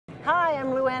Hi,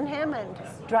 I'm Luann Hammond,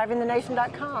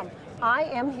 drivingthenation.com. I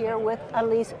am here with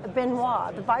Elise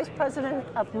Benoit, the Vice President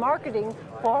of Marketing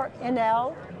for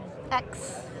Enel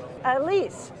X.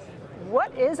 Elise,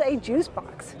 what is a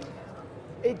JuiceBox?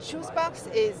 A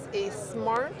JuiceBox is a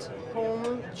smart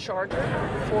home charger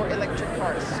for electric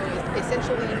cars. So it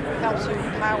essentially helps you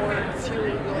power, fuel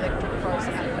your electric cars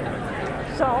at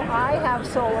home. So I have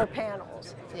solar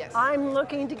panels. Yes. I'm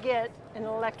looking to get an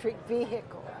electric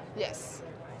vehicle. Yes.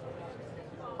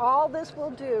 All this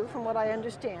will do, from what I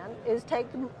understand, is take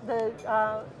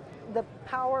the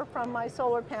power from my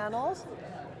solar panels,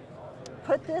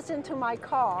 put this into my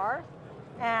car,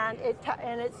 and it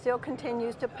still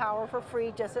continues to power for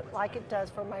free, just like it does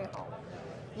for my home.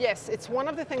 Yes, it's one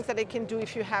of the things that it can do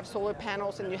if you have solar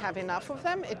panels and you have enough of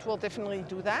them. It will definitely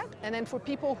do that. And then for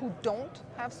people who don't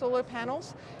have solar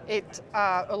panels, it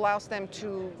allows them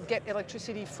to get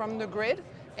electricity from the grid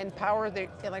and power their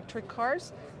electric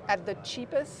cars at the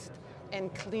cheapest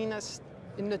and cleanest,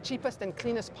 in the cheapest and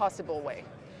cleanest possible way.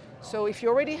 So if you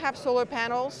already have solar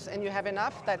panels and you have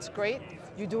enough, that's great.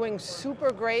 You're doing super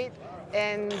great,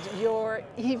 and your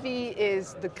EV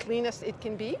is the cleanest it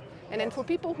can be. And then for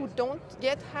people who don't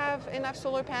yet have enough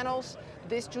solar panels,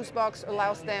 this JuiceBox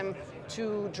allows them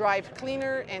to drive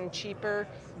cleaner and cheaper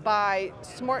by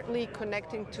smartly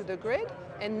connecting to the grid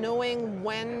and knowing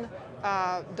when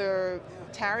the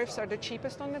tariffs are the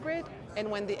cheapest on the grid and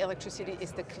when the electricity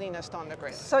is the cleanest on the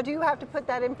grid. So do you have to put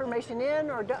that information in,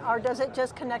 or does it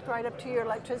just connect right up to your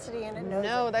electricity and it knows?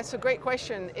 No, that's a great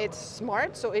question. It's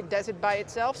smart, so it does it by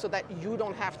itself so that you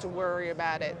don't have to worry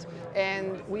about it.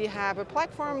 And we have a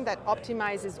platform that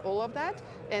optimizes all of that,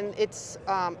 and it's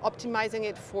optimizing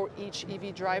it for each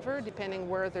EV driver depending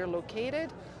where they're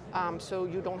located. So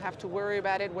you don't have to worry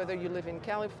about it whether you live in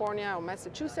California or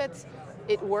Massachusetts.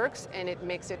 It works, and it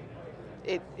makes it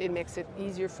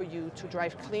easier for you to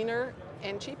drive cleaner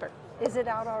and cheaper. Is it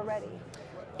out already?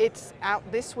 It's out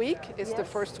this week. It's the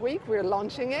first week. We're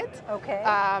launching it. Okay.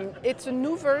 It's a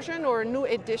new version or a new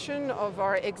edition of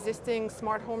our existing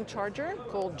smart home charger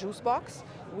called JuiceBox.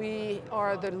 We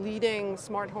are the leading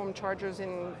smart home chargers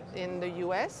in the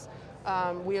US.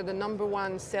 We are the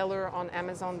 #1 seller on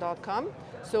Amazon.com.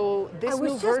 So this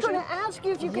new version. I was just going to ask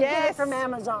you if you could get it from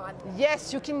Amazon.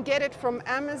 Yes, you can get it from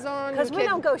Amazon. Because we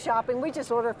don't go shopping, we just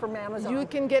order from Amazon. You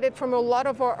can get it from a lot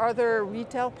of our other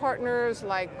retail partners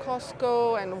like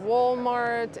Costco and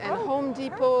Walmart and Home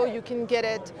Depot. Perfect. You can get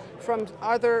it from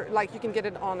other, like you can get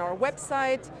it on our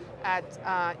website at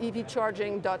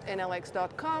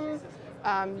evcharging.nlx.com.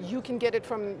 You can get it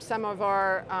from some of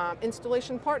our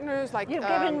installation partners, like You've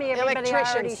given me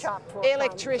electricians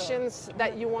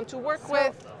that you want to work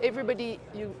with. Everybody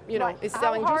you know is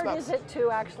selling JuiceBox. How hard is it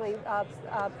to actually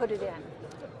put it in?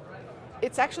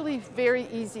 It's actually very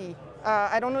easy.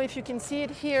 I don't know if you can see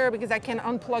it here because I can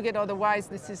unplug it. Otherwise,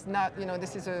 this is not,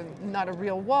 this is not a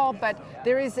real wall. But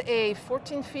there is a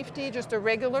 1450, just a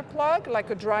regular plug,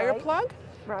 like a dryer plug.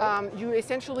 Right. You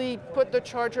essentially put the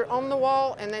charger on the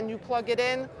wall and then you plug it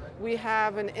in. We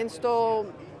have an install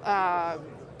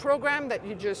program that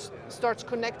you just starts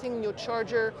connecting your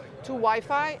charger to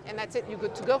Wi-Fi, and that's it, you're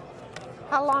good to go.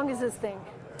 How long is this thing?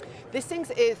 This thing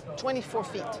is 24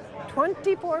 feet.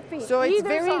 24 feet. So it's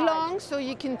very long, so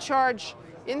you can charge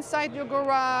inside your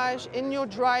garage, in your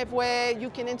driveway. You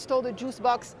can install the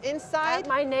JuiceBox inside at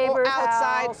my neighbor's or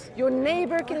outside. house. Your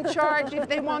neighbor can charge if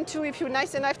they want to, if you're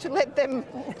nice enough to let them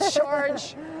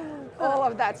charge. All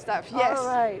of that stuff, yes. All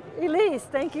right. Elise,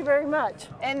 thank you very much.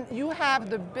 And you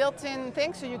have the built-in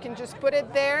thing, so you can just put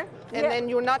it there, and then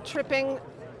you're not tripping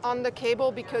on the cable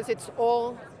because it's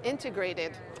all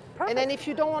integrated. Perfect. And then if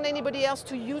you don't want anybody else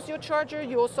to use your charger,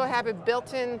 you also have a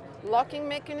built-in locking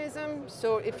mechanism.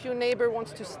 So if your neighbor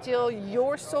wants to steal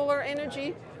your solar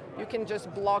energy, you can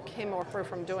just block him or her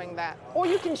from doing that. Or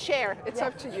you can share, it's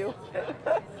up to you.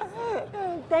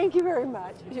 Thank you very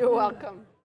much. You're welcome.